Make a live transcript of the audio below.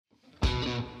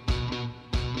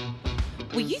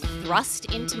Were you thrust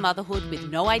into motherhood with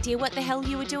no idea what the hell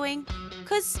you were doing?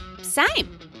 'Cause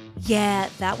same. Yeah,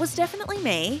 that was definitely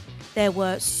me. There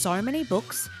were so many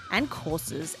books and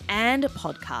courses and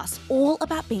podcasts all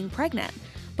about being pregnant.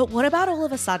 But what about all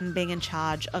of a sudden being in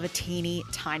charge of a teeny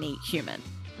tiny human?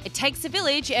 It takes a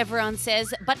village, everyone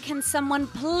says, but can someone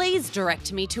please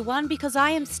direct me to one because I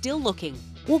am still looking.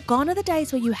 Well, gone are the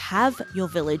days where you have your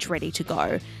village ready to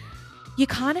go. You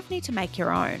kind of need to make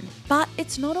your own, but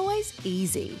it's not always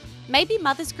easy. Maybe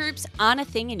mothers groups aren't a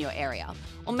thing in your area.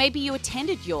 Or maybe you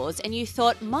attended yours and you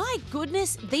thought, my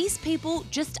goodness, these people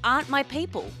just aren't my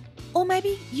people. Or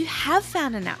maybe you have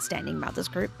found an outstanding mothers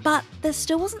group, but there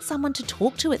still wasn't someone to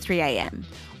talk to at 3 a.m.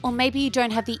 Or maybe you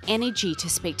don't have the energy to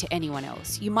speak to anyone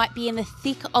else. You might be in the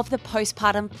thick of the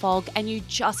postpartum fog and you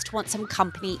just want some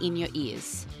company in your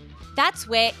ears. That's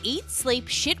where Eat, Sleep,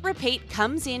 Shit, Repeat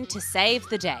comes in to save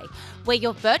the day. We're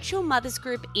your virtual mothers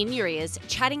group in your ears,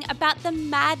 chatting about the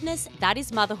madness that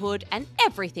is motherhood and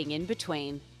everything in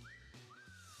between.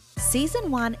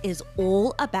 Season 1 is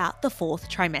all about the 4th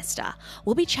trimester.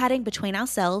 We'll be chatting between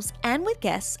ourselves and with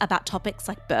guests about topics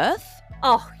like birth.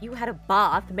 Oh, you had a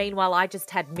bath. Meanwhile, I just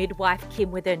had midwife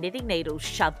Kim with her knitting needles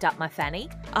shoved up my fanny.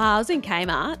 I was in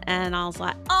Kmart and I was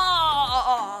like,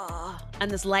 oh,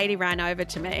 and this lady ran over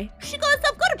to me. She goes,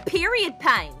 I've got a period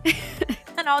pain.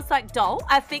 And I was like, doll,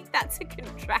 I think that's a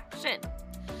contraction.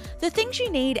 The things you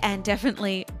need and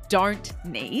definitely don't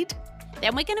need.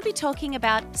 Then we're going to be talking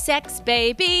about sex,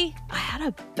 baby. I had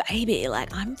a baby,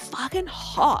 like I'm fucking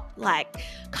hot, like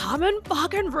come and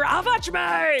fucking ravage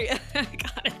me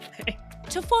kind of thing.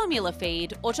 To formula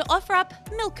feed or to offer up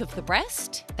milk of the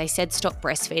breast. They said stop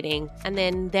breastfeeding, and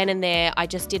then and there I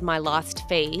just did my last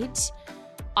feed.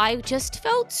 I just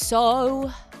felt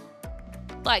so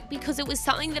because it was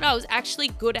something that I was actually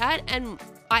good at, and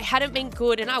I hadn't been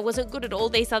good, and I wasn't good at all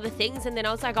these other things, and then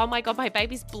I was like, oh my God, my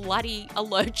baby's bloody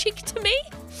allergic to me.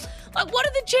 What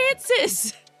are the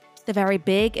chances? The very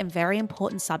big and very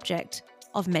important subject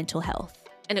of mental health.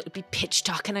 And it would be pitch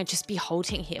dark and I'd just be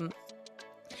holding him.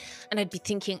 And I'd be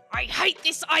thinking, I hate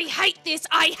this, I hate this,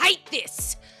 I hate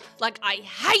this. I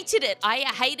hated it. I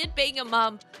hated being a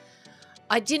mum.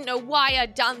 I didn't know why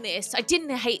I'd done this. I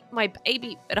didn't hate my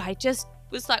baby, but I just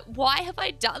was like, why have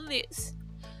I done this?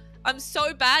 I'm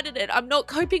so bad at it. I'm not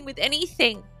coping with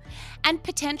anything. And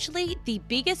potentially the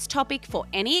biggest topic for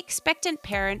any expectant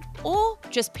parent or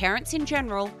just parents in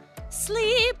general,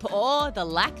 sleep or the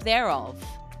lack thereof.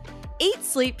 Eat,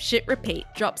 Sleep, Shit, Repeat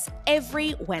drops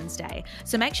every Wednesday,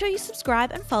 so make sure you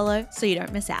subscribe and follow so you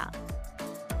don't miss out.